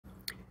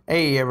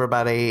Hey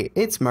everybody,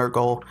 it's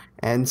Merkel,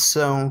 and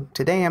so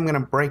today I'm going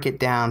to break it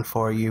down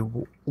for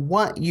you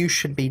what you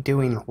should be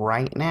doing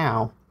right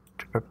now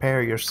to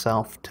prepare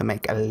yourself to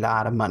make a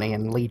lot of money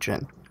in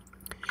Legion.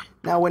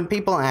 Now, when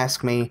people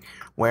ask me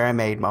where I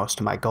made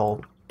most of my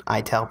gold,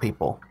 I tell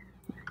people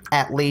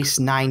at least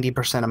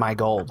 90% of my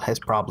gold has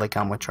probably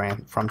come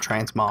from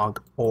transmog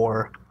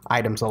or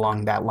items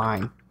along that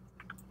line.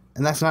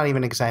 And that's not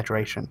even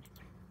exaggeration.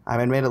 I'm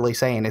admittedly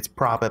saying it's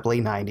probably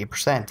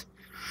 90%.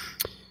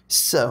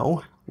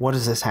 So, what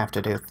does this have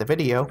to do with the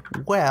video?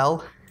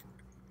 Well,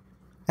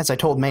 as I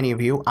told many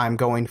of you, I'm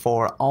going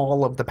for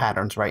all of the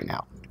patterns right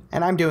now.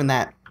 And I'm doing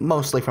that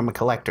mostly from a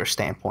collector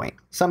standpoint.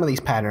 Some of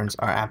these patterns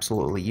are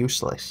absolutely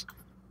useless.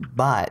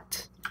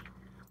 But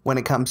when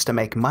it comes to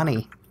make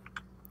money,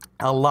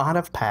 a lot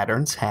of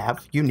patterns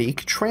have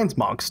unique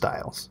transmog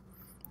styles.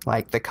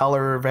 Like the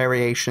color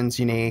variation's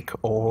unique,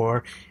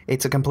 or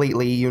it's a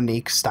completely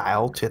unique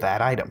style to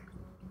that item.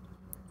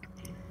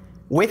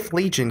 With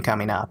Legion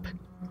coming up,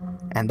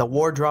 and the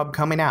wardrobe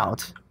coming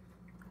out,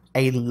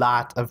 a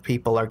lot of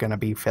people are going to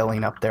be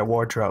filling up their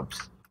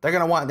wardrobes. They're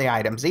going to want the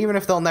items, even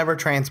if they'll never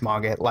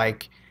transmog it.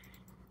 Like,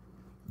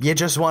 you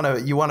just want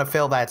to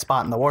fill that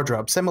spot in the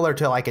wardrobe, similar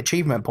to like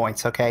achievement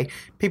points. Okay,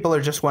 people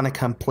are just want to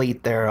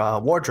complete their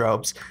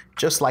wardrobes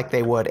just like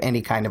they would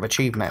any kind of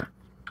achievement.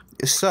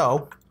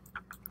 So,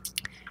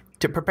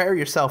 to prepare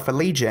yourself for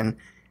Legion,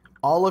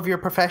 all of your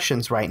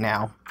professions right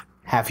now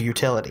have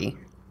utility.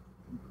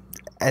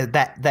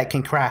 That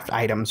can craft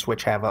items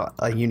which have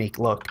a unique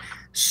look.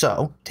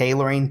 So,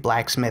 tailoring,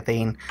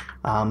 blacksmithing,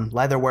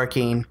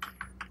 leatherworking,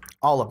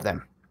 all of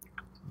them.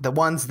 The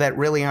ones that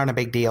really aren't a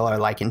big deal are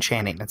like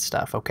enchanting and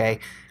stuff,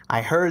 okay?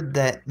 I heard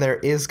that there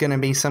is going to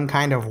be some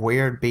kind of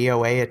weird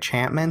BOA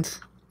enchantment.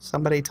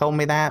 Somebody told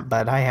me that,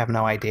 but I have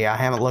no idea. I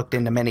haven't looked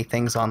into many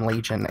things on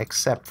Legion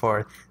except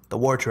for the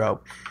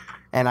wardrobe.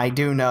 And I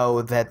do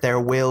know that there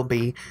will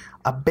be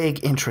a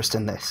big interest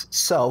in this.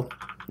 So,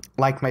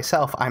 like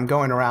myself, I'm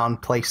going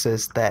around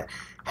places that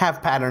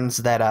have patterns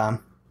that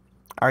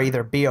are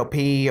either BOP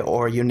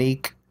or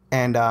unique,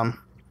 and I've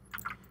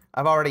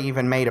already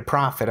even made a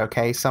profit,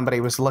 okay?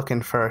 Somebody was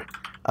looking for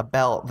a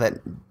belt that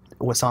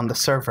was on the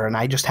server, and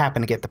I just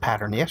happened to get the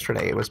pattern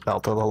yesterday. It was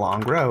Belt of the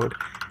Long Road,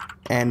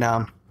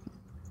 and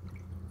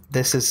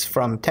this is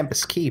from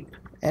Tempest Keep,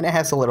 and it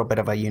has a little bit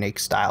of a unique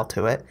style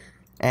to it,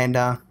 and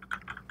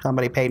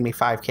somebody paid me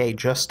 5K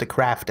just to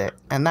craft it,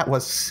 and that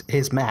was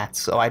his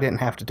mats, so I didn't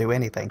have to do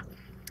anything.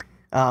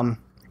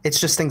 It's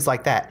just things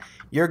like that.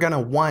 You're going to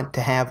want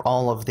to have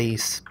all of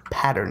these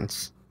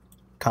patterns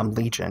come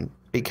Legion,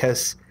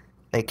 because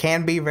they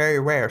can be very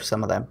rare,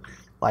 some of them.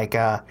 Like,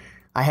 I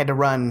had to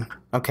run,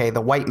 okay,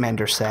 the White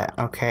Mender set,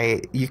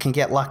 okay? You can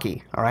get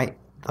lucky, alright?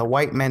 The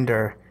White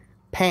Mender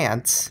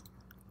pants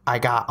I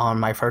got on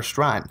my first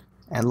run.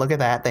 And look at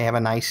that, they have a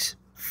nice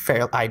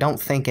I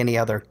don't think any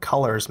other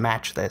colors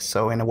match this,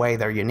 so in a way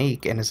they're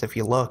unique. And as if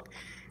you look,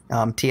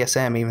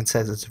 TSM even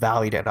says it's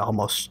valued at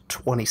almost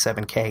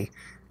 27K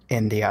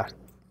in the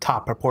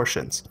top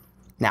proportions.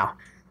 Now,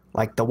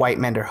 like the White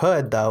Mender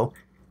hood, though,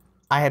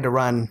 I had to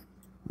run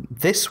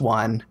this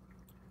one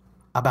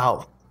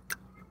about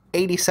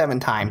 87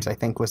 times, I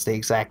think was the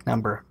exact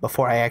number,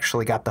 before I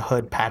actually got the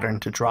hood pattern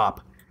to drop.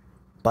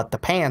 But the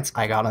pants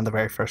I got on the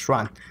very first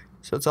run.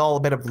 So it's all a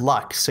bit of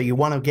luck. So you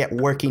want to get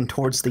working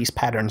towards these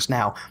patterns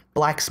now.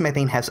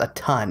 Blacksmithing has a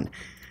ton.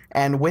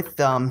 And with,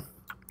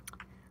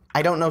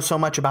 I don't know so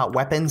much about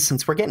weapons.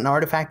 Since we're getting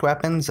artifact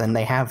weapons and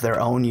they have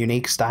their own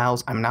unique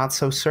styles, I'm not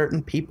so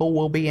certain people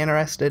will be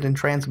interested in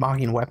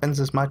transmogging weapons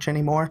as much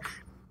anymore.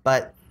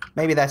 But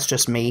maybe that's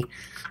just me.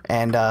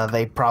 And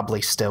they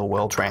probably still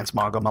will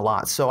transmog them a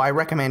lot. So I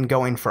recommend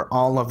going for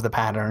all of the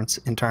patterns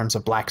in terms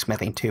of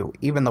blacksmithing too.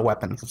 Even the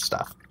weapons and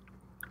stuff.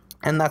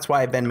 And that's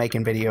why I've been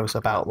making videos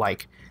about,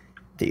 like,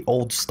 the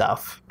old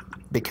stuff.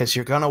 Because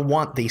you're going to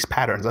want these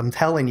patterns. I'm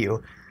telling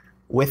you,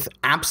 with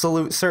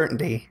absolute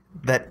certainty,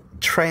 that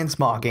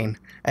transmogging,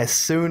 as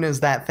soon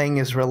as that thing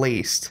is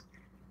released,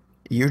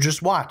 you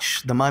just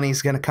watch. The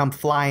money's going to come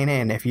flying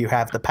in if you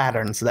have the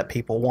patterns that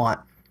people want.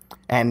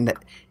 And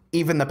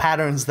even the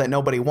patterns that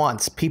nobody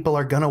wants, people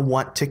are going to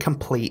want to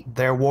complete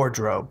their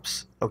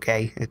wardrobes.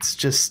 Okay? It's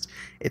just,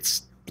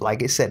 it's...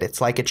 Like I said,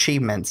 it's like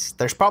achievements.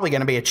 There's probably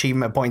going to be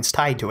achievement points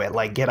tied to it,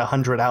 like get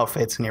 100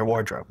 outfits in your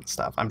wardrobe and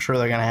stuff. I'm sure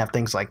they're going to have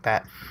things like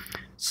that.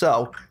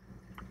 So,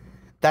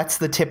 that's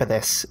the tip of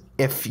this.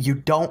 If you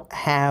don't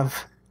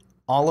have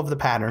all of the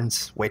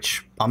patterns,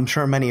 which I'm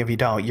sure many of you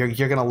don't, you're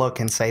going to look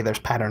and say there's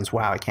patterns,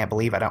 wow, I can't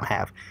believe I don't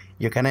have.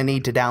 You're going to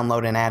need to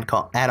download an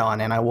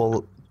add-on, and I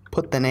will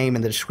put the name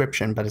in the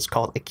description, but it's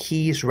called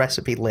Ackis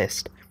Recipe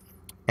List.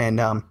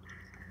 And,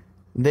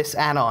 this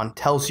add-on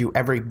tells you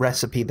every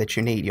recipe that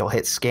you need. You'll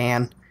hit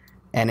scan,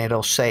 and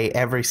it'll say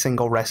every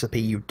single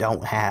recipe you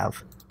don't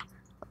have.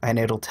 And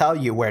it'll tell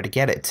you where to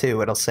get it,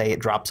 too. It'll say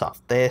it drops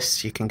off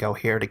this, you can go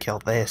here to kill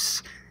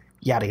this,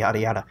 yada, yada,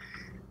 yada.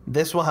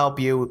 This will help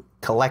you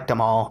collect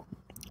them all,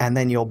 and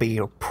then you'll be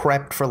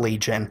prepped for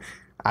Legion.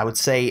 I would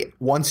say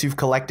once you've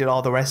collected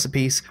all the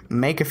recipes,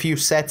 make a few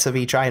sets of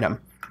each item.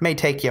 It may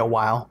take you a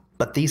while,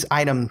 But these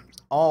items,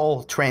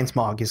 all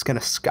transmog is going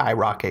to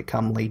skyrocket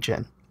come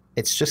Legion.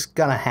 It's just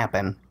going to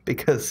happen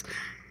because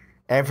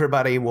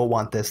everybody will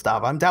want this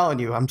stuff. I'm telling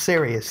you, I'm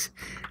serious.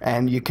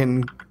 And you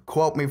can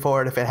quote me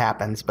for it if it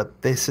happens,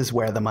 but this is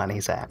where the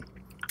money's at.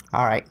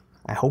 All right,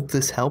 I hope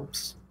this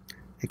helps.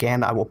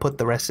 Again, I will put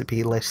the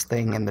recipe list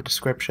thing in the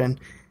description,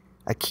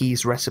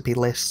 Ackis recipe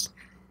list,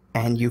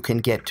 and you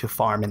can get to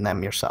farming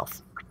them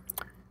yourself.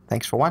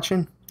 Thanks for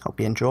watching. Hope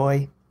you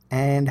enjoy,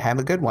 and have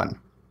a good one.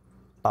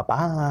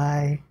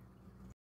 Bye-bye.